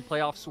delivering here in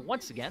playoffs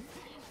once again.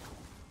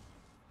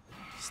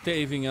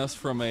 Staving us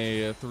from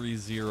a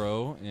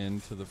 3-0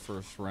 into the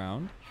first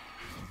round.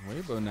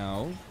 Weibo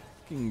now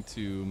looking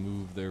to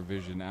move their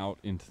vision out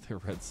into their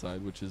red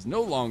side, which is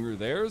no longer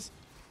theirs.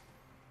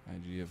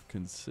 IG have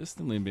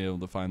consistently been able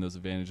to find those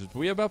advantages. But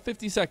we have about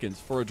 50 seconds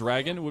for a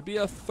dragon. It would be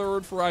a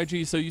third for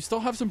IG, so you still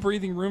have some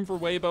breathing room for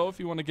Weibo if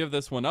you want to give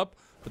this one up.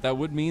 But that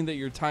would mean that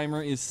your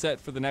timer is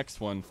set for the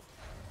next one.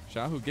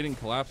 Xiaohu getting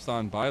collapsed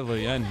on by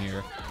Leyan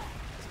here.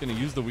 He's going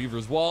to use the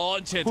Weaver's Wall.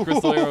 Chance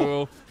Crystal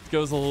Arrow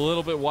goes a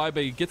little bit wide,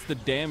 but he gets the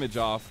damage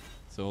off.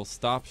 So he'll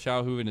stop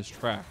Xiaohu in his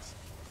tracks.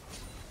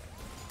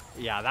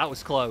 Yeah, that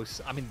was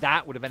close. I mean,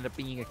 that would have ended up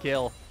being a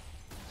kill.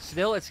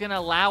 Still, it's going to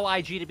allow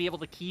IG to be able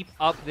to keep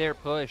up their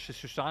push.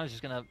 Shoshana is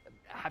just going to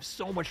have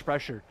so much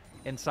pressure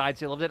inside.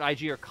 So I love that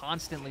IG are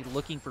constantly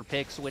looking for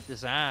picks with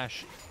this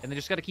Ashe, and they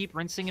just got to keep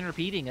rinsing and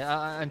repeating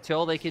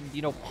until they can,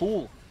 you know,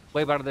 pull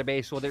Weibo out of their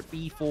base, whether it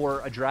be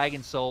for a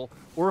Dragon Soul,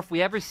 or if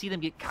we ever see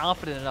them get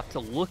confident enough to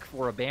look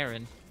for a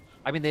Baron.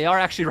 I mean, they are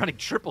actually running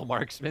triple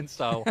marksman,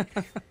 so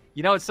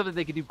you know, it's something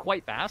they can do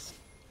quite fast.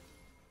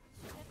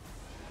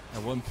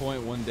 At one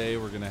point, one day,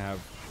 we're going to have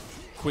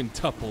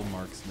quintuple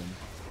marksman.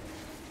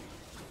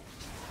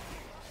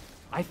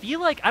 I feel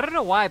like, I don't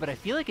know why, but I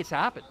feel like it's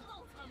happened.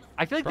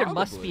 I feel like Probably. there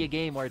must be a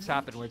game where it's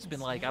happened, where it's been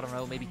like, I don't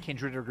know, maybe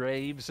Kindred or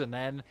Graves, and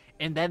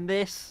then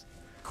this.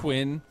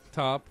 Quinn,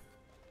 top.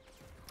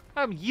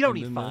 I mean, you don't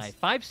And need then 5. this.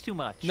 5's too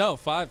much. No,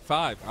 5.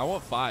 I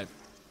want 5.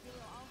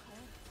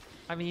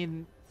 I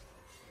mean,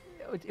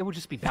 it would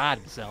just be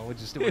bad, Mazel. It would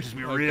just be Okay,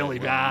 really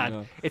well, bad.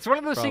 no. It's one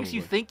of those things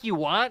you Probably. think you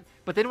want,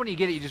 but then when you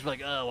get it, you just be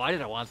like, oh, why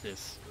did I want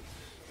this?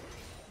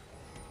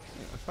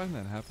 I find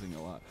that happening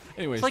a lot.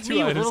 Anyways, It's like 2 me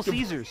with items Little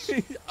Caesars.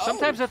 Oh.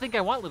 Sometimes I think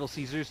I want Little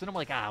Caesars, and I'm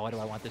like, why do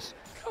I want this?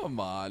 Come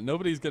on,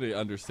 nobody's gonna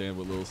understand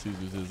what Little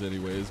Caesars is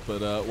anyways,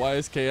 but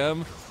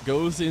YSKM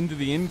goes into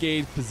the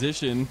engage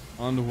position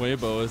on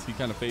Weibo as he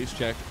kind of face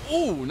checked.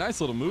 Oh,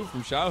 nice little move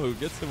from Xiaohu,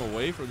 gets him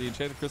away from the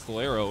Enchanted Crystal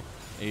Arrow.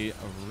 A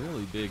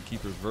really big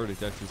keeper's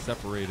verdict actually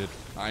separated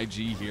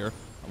IG here.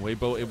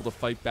 Weibo able to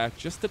fight back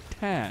just a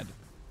tad.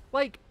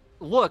 Like,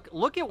 look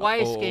at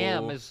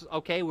YSKM as,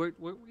 okay, we're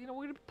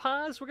gonna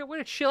pause, we're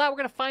gonna chill out, we're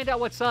gonna find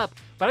out what's up.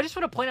 But I just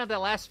want to point out that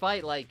last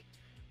fight, like,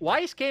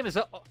 YSKM is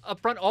up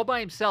front all by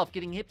himself,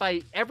 getting hit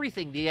by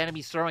everything the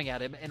enemy's throwing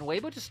at him, and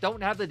Weibo just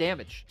don't have the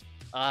damage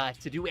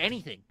to do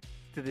anything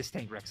to this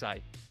tank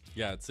Rek'Sai.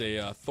 Yeah, it's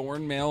a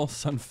Thornmail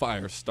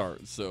Sunfire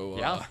start, so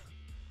yeah.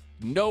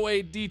 No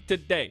AD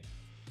today.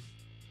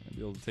 And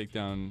be able to take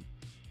down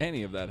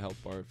any of that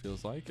health bar, it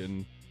feels like,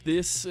 and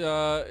this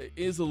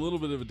is a little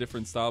bit of a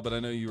different style, but I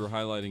know you were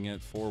highlighting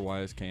it for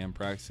YSKM,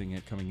 practicing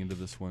it coming into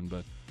this one,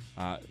 but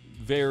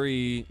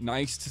very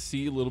nice to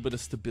see a little bit of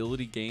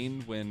stability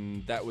gained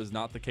when that was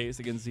not the case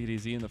against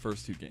ZDZ in the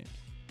first 2 games.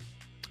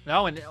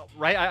 No, and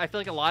right, I feel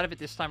like a lot of it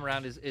this time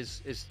around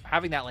is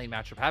having that lane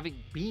matchup,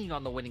 being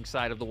on the winning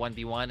side of the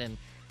 1v1,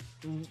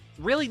 and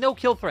really no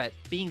kill threat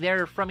being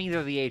there from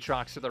either the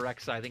Aatrox or the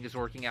Rek'Sai, I think is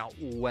working out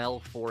well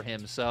for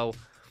him. So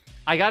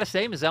I gotta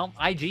say, Mazel,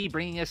 IG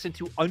bringing us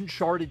into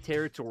uncharted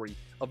territory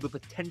of the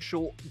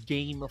potential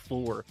game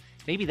 4.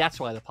 Maybe that's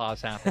why the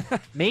pause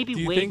happened. Maybe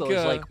Weibo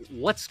is like,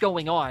 what's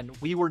going on?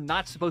 We were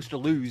not supposed to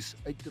lose.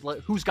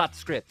 Who's got the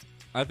script?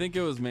 I think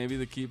it was maybe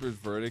the keeper's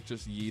verdict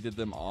just yeeted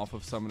them off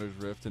of Summoner's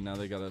Rift, and now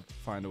they gotta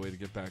find a way to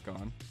get back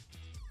on.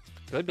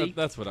 Could be.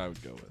 That's what I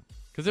would go with,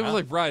 because it was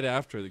like right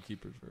after the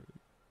keeper's verdict.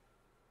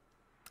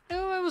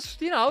 It was,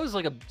 it was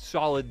like a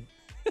solid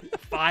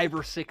 5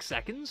 or 6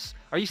 seconds.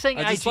 Are you saying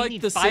IG like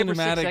need the 5 or 6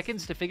 cinematic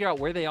seconds to figure out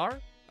where they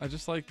are? I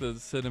just like the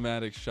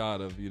cinematic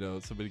shot of,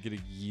 somebody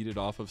getting yeeted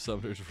off of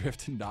Summoner's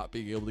Rift and not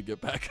being able to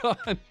get back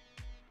on.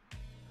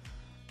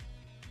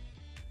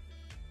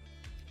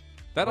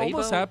 That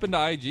almost Weibo? happened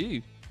to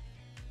IG.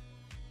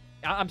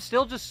 I'm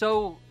still just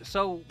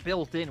so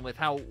built in with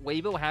how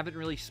Weibo haven't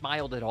really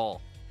smiled at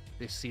all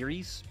this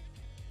series.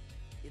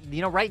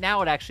 Right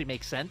now it actually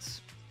makes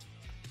sense.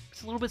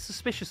 It's a little bit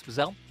suspicious,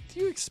 Mazel. Do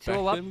you expect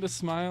them to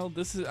smile?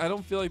 I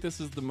don't feel like this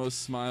is the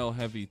most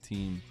smile-heavy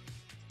team.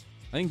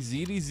 I think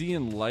ZDZ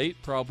and Light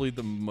probably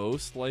the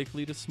most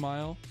likely to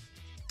smile.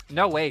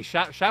 No way.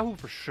 Xiaohu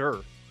for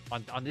sure.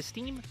 On this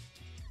team?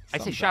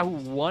 I'd say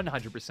Xiaohu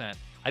 100%.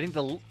 I think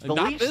the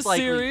Not least this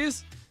likely,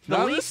 series. the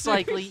Not this least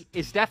series. likely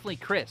is definitely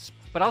Crisp.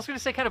 But I was going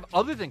to say, kind of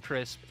other than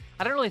Crisp,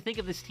 I don't really think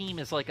of this team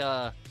as like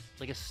a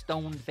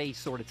stone face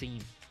sort of team.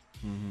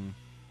 Mm-hmm.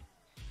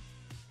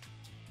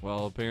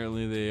 Well,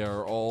 apparently they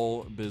are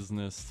all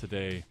business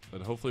today,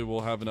 but hopefully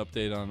we'll have an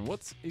update on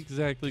what's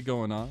exactly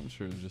going on. I'm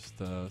sure just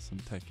some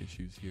tech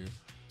issues here.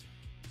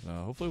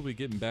 Hopefully we'll be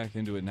getting back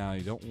into it now.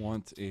 You don't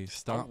want a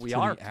stop to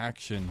the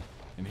action.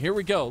 And here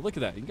we go. Look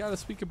at that. You got to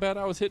speak about it.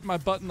 I was hitting my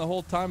button the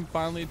whole time.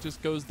 Finally, it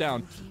just goes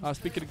down.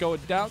 Speaking of going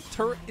down,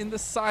 turret in the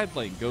side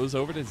lane goes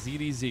over to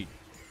ZDZ.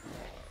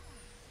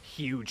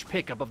 Huge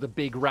pickup of the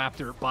big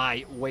Raptor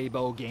by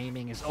Weibo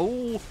Gaming is,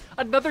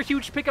 another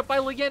huge pickup by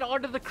Leyan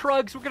onto the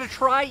Krugs. We're going to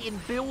try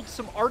and build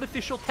some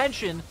artificial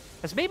tension,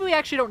 as maybe we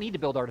actually don't need to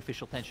build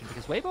artificial tension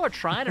because Weibo are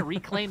trying to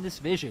reclaim this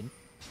vision.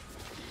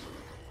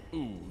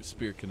 Ooh,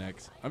 spear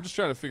connects. I'm just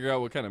trying to figure out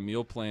what kind of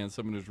meal plan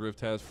Summoner's Rift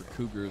has for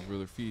cougars where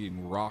they're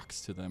feeding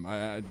rocks to them.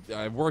 I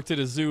worked at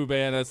a zoo,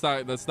 man. That's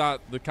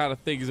not the kind of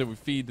things that we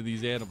feed to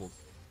these animals.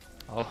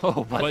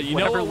 Oh, but you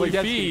know what we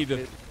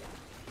feed?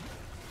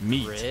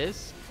 Meat.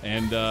 Riz?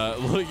 And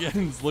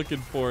Leyan's looking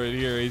for it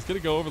here. He's going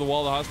to go over the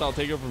wall. The hostile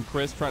takeover from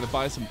Chris, trying to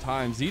buy some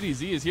time.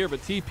 ZDZ is here, but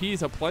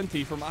TP's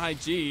aplenty from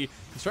IG.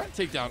 He's trying to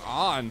take down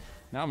On.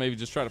 Now maybe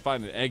just try to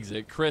find an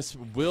exit. Chris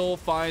will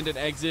find an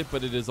exit,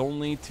 but it is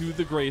only to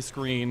the gray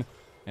screen,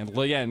 and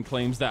Leyan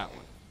claims that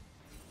one.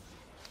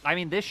 I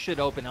mean, this should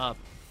open up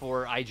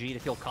for IG to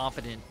feel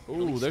confident.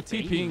 Ooh, they're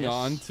TPing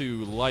on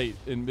to Light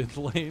in mid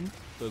lane,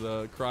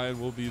 but Cryin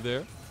will be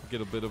there.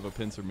 Get a bit of a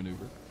pincer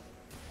maneuver.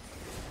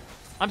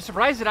 I'm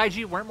surprised that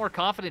IG weren't more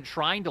confident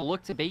trying to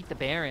look to bait the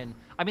Baron.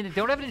 I mean, they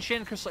don't have an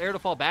Enchanted Crystal Air to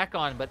fall back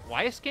on, but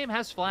YSKM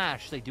has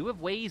Flash. They do have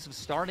ways of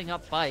starting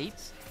up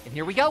fights, and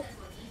here we go.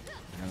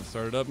 Gonna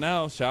start it up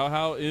now.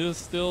 XiaoHao is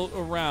still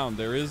around.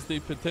 There is the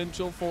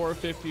potential for a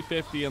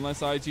 50-50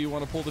 unless IG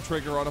want to pull the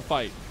trigger on a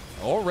fight.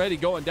 Already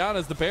going down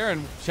as the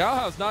Baron.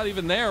 XiaoHao's not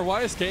even there.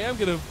 YSKM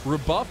gonna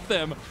rebuff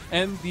them,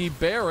 and the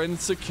Baron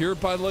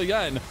secured by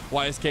Leyan.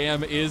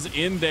 YSKM is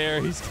in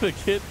there. He's gonna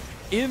get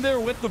in there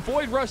with the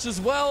Void Rush as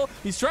well.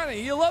 He's trying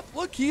to heal up.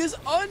 Look, he is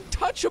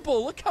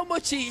untouchable. Look how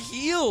much he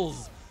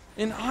heals.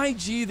 In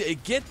IG, they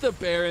get the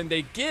Baron.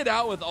 They get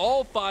out with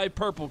all 5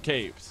 purple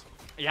capes.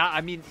 Yeah,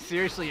 I mean,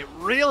 seriously, it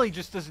really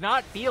just does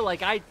not feel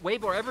like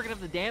Weibo are ever going to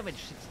have the damage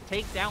to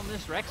take down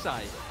this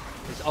Rek'Sai.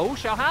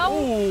 XiaoHao?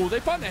 Oh, they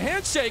find a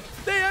handshake.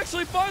 They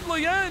actually find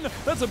Leyan.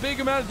 That's a big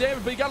amount of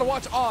damage, but you got to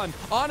watch On.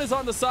 On is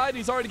on the side.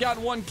 He's already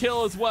gotten 1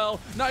 kill as well.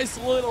 Nice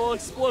little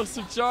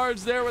explosive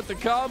charge there with the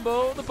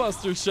combo, the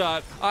Buster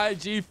Shot.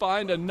 IG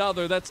find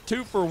another. That's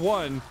 2 for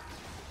 1.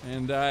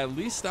 And at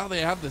least now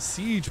they have the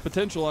siege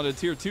potential on a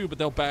tier 2, but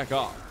they'll back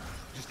off.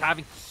 Just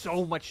having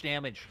so much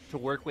damage to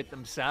work with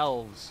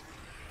themselves.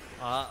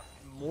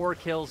 More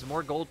kills,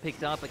 more gold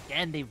picked up.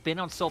 Again, they've been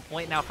on Soul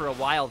Point now for a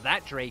while.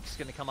 That Drake's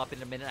going to come up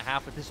in a minute and a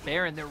half with this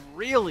Baron. They're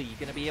really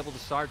going to be able to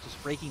start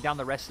just breaking down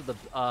the rest of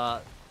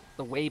the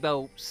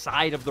Weibo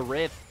side of the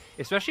Rift,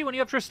 especially when you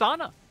have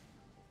Tristana.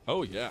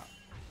 Oh, yeah.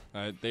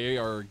 They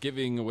are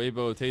giving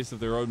Weibo a taste of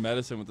their own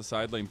medicine with the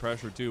side lane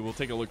pressure, too. We'll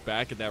take a look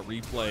back at that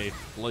replay.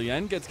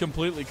 Leyan gets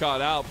completely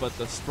caught out, but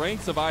the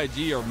strengths of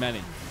IG are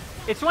many.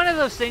 It's one of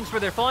those things where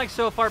they're falling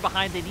so far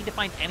behind, they need to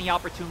find any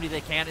opportunity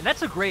they can. And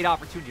that's a great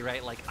opportunity,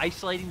 right? Like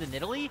isolating the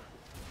Nidalee.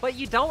 But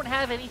you don't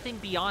have anything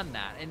beyond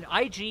that. And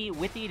IG,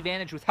 with the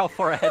advantage with how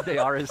far ahead they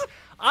are, is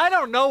I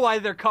don't know why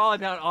they're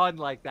calling out On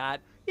like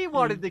that. He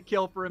wanted the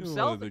kill for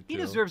himself. He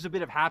deserves a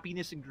bit of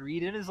happiness and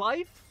greed in his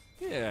life.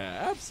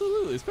 Yeah,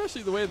 absolutely.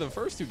 Especially the way the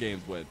first 2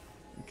 games went.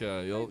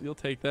 Okay, you'll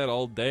take that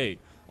all day.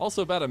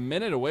 Also about a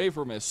minute away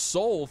from his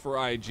soul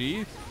for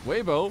IG.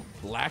 Weibo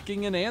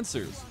lacking in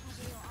answers.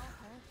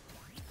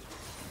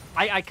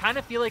 I kind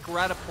of feel like we're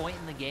at a point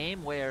in the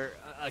game where,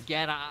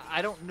 again,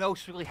 I don't know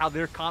really how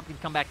their comp can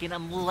come back in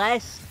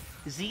unless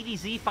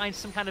ZDZ finds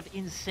some kind of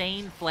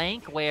insane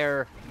flank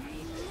where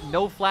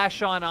no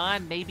flash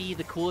on, maybe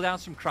the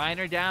cooldowns from Cryin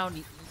are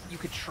down. You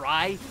could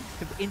try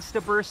to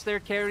insta-burst their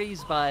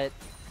carries, but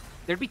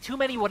there'd be too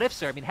many what-ifs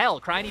there. I mean, hell,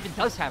 Cryin even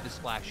does have his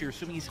flash. You're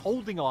assuming he's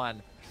holding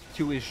on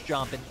to his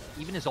jump, and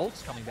even his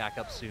ult's coming back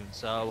up soon,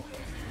 so...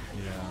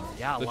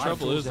 Yeah, the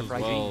trouble is as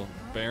well,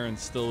 Baron's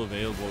still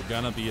available,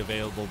 gonna be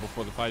available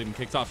before the fight even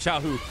kicks off.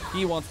 Xiaohu,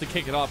 he wants to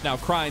kick it off now.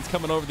 Cryine's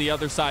coming over the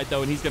other side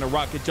though, and he's gonna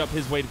rocket jump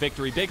his way to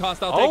victory. Big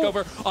hostile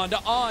takeover onto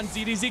On.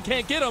 ZDZ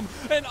can't get him,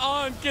 and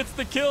On gets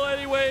the kill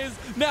anyways.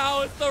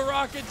 Now it's the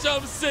rocket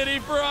jump city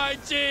for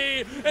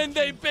IG, and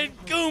they've been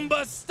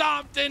Goomba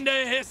stomped into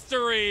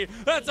history.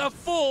 That's a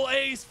full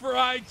ace for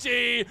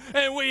IG,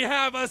 and we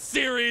have a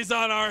series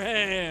on our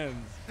hands.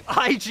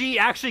 IG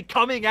actually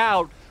coming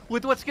out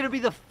with what's going to be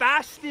the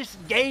fastest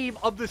game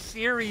of the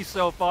series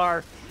so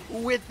far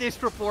with this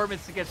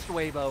performance against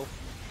Weibo.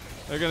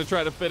 They're going to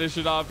try to finish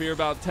it off here,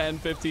 about 10,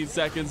 15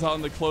 seconds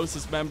on the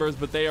closest members,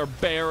 but they are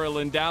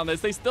barreling down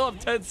this. They still have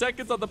 10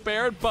 seconds on the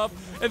Baron buff,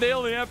 and they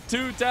only have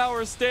 2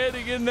 towers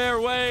standing in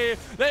their way.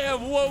 They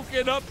have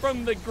woken up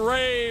from the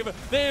grave.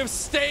 They have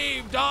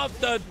staved off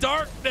the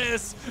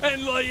darkness,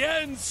 and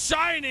Leyan's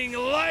shining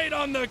light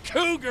on the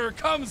Cougar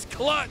comes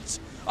clutch.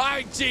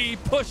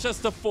 IG push us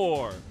to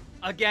 4.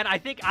 Again, I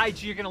think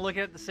IG are going to look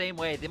at it the same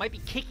way. They might be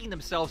kicking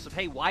themselves of,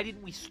 hey, why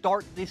didn't we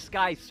start this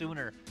guy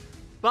sooner?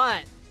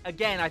 But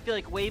again, I feel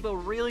like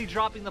Weibo really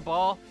dropping the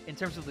ball in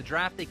terms of the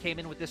draft they came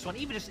in with this one,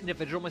 even just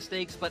individual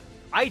mistakes, but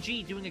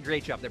IG doing a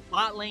great job. Their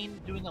bot lane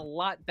doing a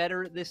lot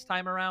better this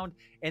time around.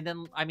 And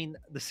then, I mean,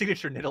 the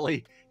signature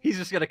Nidalee, he's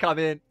just going to come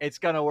in, it's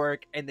going to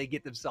work, and they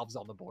get themselves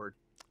on the board.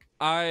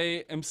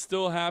 I am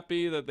still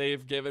happy that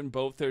they've given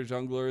both their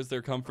junglers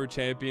their comfort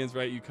champions,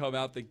 right? You come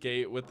out the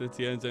gate with the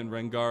Tianzi and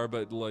Rengar,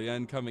 but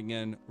Leyan coming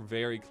in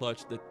very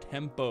clutch. The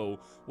tempo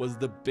was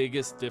the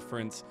biggest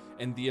difference,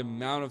 and the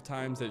amount of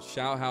times that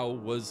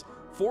XiaoHao was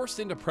forced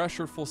into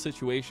pressureful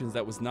situations,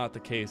 that was not the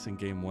case in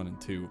game 1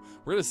 and 2.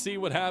 We're going to see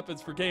what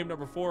happens for game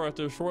number 4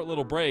 after a short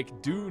little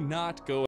break. Do not go